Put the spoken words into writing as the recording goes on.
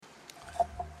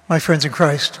My friends in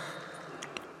Christ,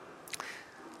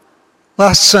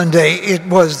 last Sunday it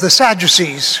was the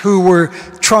Sadducees who were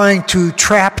trying to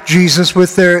trap Jesus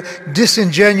with their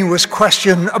disingenuous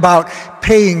question about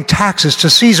paying taxes to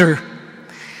Caesar.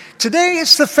 Today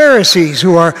it's the Pharisees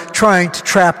who are trying to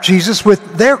trap Jesus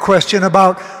with their question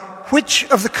about which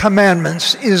of the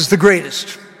commandments is the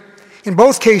greatest. In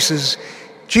both cases,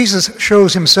 Jesus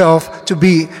shows himself to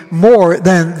be more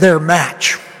than their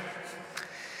match.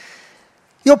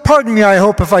 You'll pardon me, I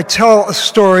hope, if I tell a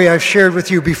story I've shared with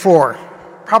you before,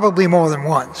 probably more than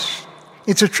once.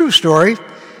 It's a true story.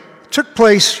 It took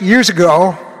place years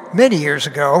ago, many years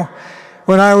ago,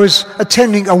 when I was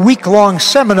attending a week-long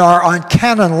seminar on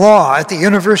canon law at the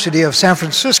University of San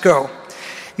Francisco.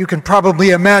 You can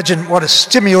probably imagine what a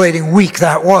stimulating week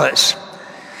that was.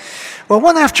 Well,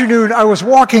 one afternoon I was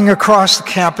walking across the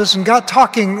campus and got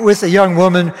talking with a young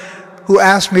woman who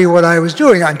asked me what I was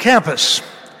doing on campus.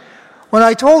 When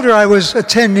I told her I was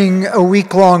attending a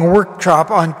week-long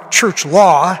workshop on church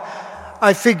law,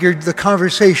 I figured the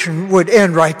conversation would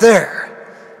end right there.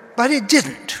 But it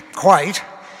didn't, quite.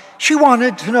 She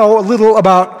wanted to know a little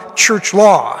about church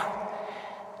law.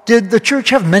 Did the church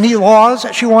have many laws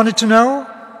that she wanted to know?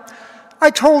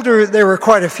 I told her there were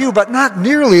quite a few, but not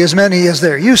nearly as many as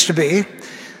there used to be.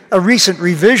 A recent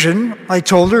revision, I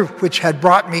told her, which had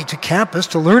brought me to campus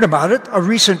to learn about it, a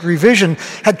recent revision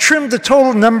had trimmed the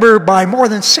total number by more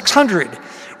than 600.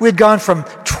 We had gone from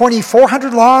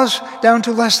 2,400 laws down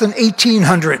to less than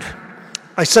 1,800.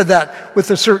 I said that with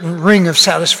a certain ring of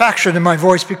satisfaction in my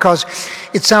voice because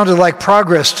it sounded like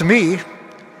progress to me.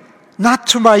 Not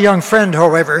to my young friend,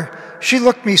 however. She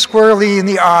looked me squarely in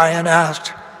the eye and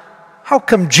asked, "How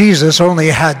come Jesus only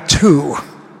had 2?"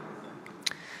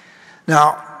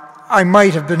 Now, I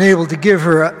might have been able to give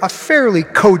her a fairly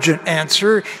cogent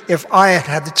answer if I had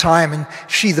had the time and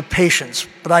she the patience,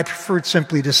 but I preferred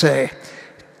simply to say,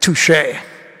 touché.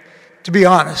 To be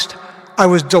honest, I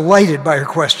was delighted by her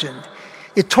question.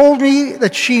 It told me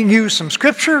that she knew some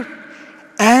scripture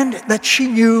and that she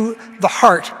knew the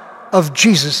heart of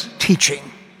Jesus' teaching.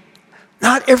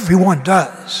 Not everyone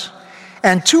does.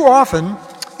 And too often,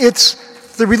 it's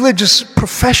the religious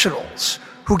professionals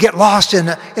who get lost in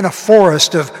a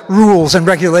forest of rules and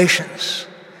regulations.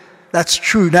 That's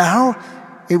true now.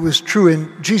 It was true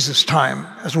in Jesus' time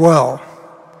as well.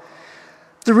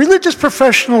 The religious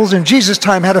professionals in Jesus'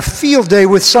 time had a field day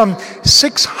with some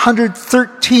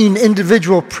 613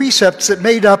 individual precepts that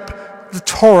made up the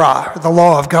Torah, the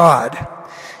law of God.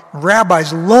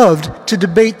 Rabbis loved to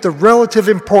debate the relative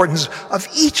importance of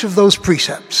each of those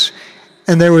precepts,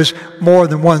 and there was more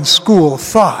than one school of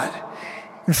thought.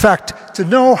 In fact, to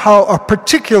know how a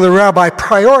particular rabbi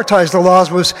prioritized the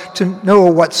laws was to know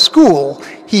what school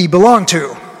he belonged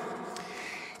to.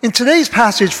 In today's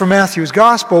passage from Matthew's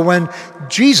Gospel, when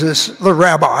Jesus, the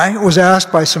rabbi, was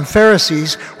asked by some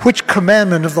Pharisees which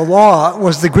commandment of the law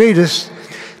was the greatest,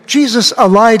 Jesus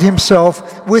allied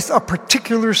himself with a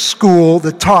particular school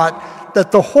that taught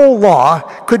that the whole law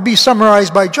could be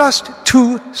summarized by just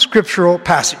 2 scriptural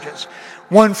passages,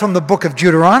 one from the book of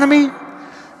Deuteronomy,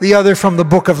 the other from the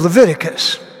book of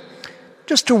Leviticus.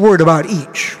 Just a word about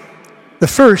each. The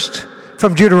first,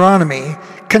 from Deuteronomy,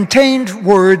 contained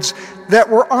words that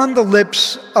were on the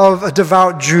lips of a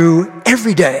devout Jew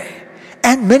every day,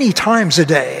 and many times a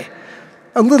day.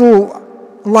 A little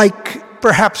like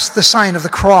perhaps the sign of the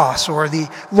cross, or the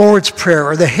Lord's Prayer,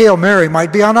 or the Hail Mary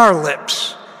might be on our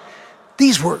lips.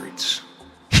 These words,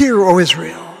 "Hear, O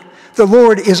Israel, the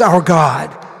Lord is our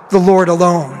God, the Lord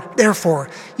alone. Therefore,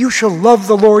 you shall love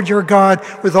the Lord your God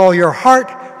with all your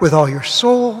heart, with all your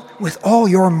soul, with all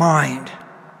your mind."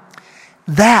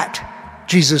 That,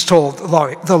 Jesus told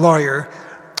the lawyer,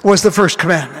 was the first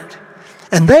commandment.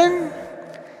 And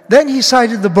then he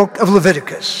cited the book of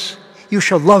Leviticus. You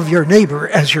shall love your neighbor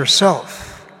as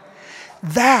yourself.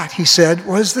 That, he said,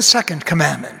 was the second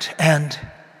commandment. And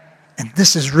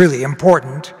this is really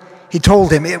important, he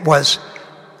told him it was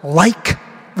like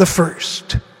the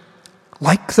first.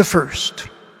 Like the first.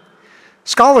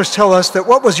 Scholars tell us that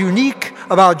what was unique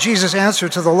about Jesus' answer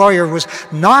to the lawyer was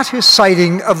not his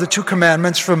citing of the 2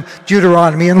 commandments from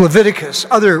Deuteronomy and Leviticus.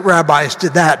 Other rabbis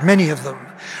did that, many of them.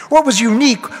 What was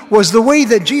unique was the way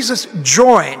that Jesus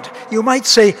joined, you might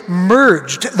say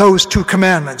merged, those 2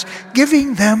 commandments,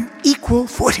 giving them equal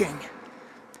footing.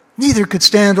 Neither could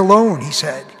stand alone, he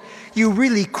said. You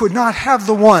really could not have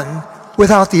the one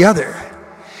without the other.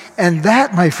 And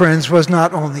that, my friends, was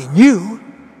not only new,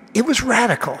 it was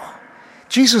radical.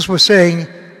 Jesus was saying,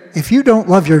 if you don't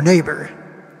love your neighbor,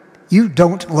 you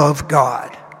don't love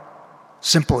God.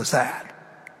 Simple as that.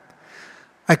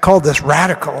 I call this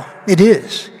radical. It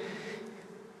is.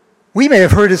 We may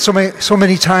have heard it so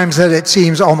many times that it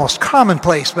seems almost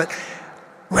commonplace, but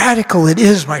radical it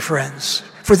is, my friends.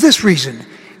 For this reason,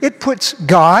 it puts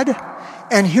God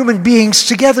and human beings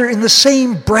together in the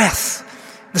same breath,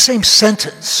 the same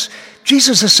sentence.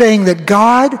 Jesus is saying that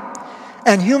God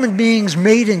and human beings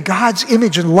made in God's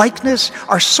image and likeness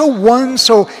are so one,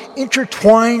 so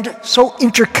intertwined, so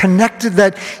interconnected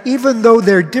that even though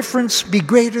their difference be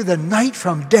greater than night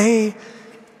from day,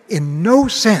 in no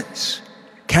sense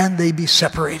can they be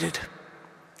separated.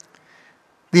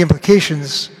 The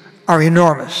implications are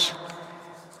enormous.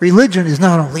 Religion is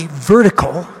not only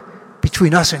vertical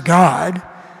between us and God,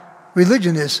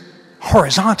 religion is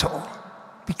horizontal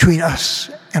between us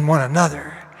and one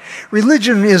another.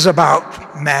 Religion is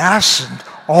about Mass and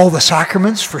all the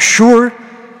sacraments, for sure,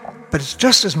 but it's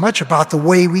just as much about the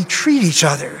way we treat each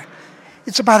other.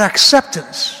 It's about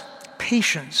acceptance,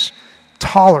 patience,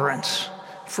 tolerance,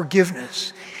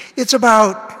 forgiveness. It's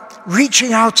about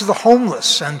reaching out to the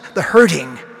homeless and the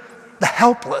hurting, the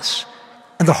helpless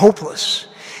and the hopeless.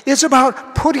 It's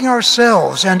about putting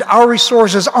ourselves and our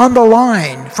resources on the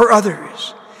line for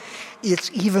others. It's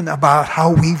even about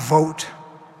how we vote.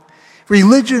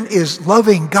 Religion is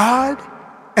loving God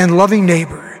and loving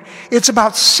neighbor. It's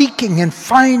about seeking and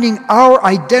finding our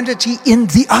identity in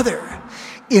the other,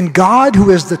 in God who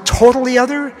is the totally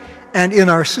other, and in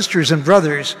our sisters and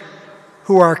brothers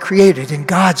who are created in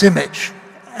God's image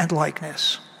and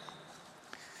likeness.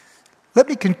 Let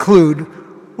me conclude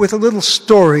with a little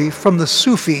story from the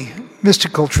Sufi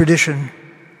mystical tradition.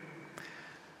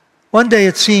 One day,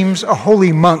 it seems, a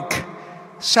holy monk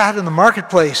sat in the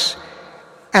marketplace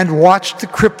and watched the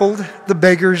crippled, the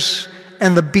beggars,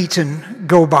 and the beaten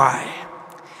go by.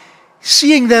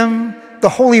 Seeing them, the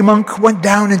holy monk went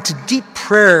down into deep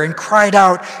prayer and cried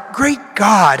out, "Great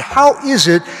God, how is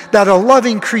it that a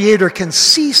loving Creator can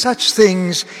see such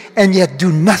things and yet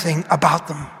do nothing about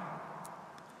them?"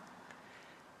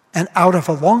 And out of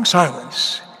a long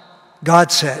silence, God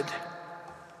said,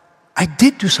 "I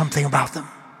did do something about them.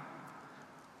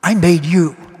 I made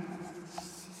you."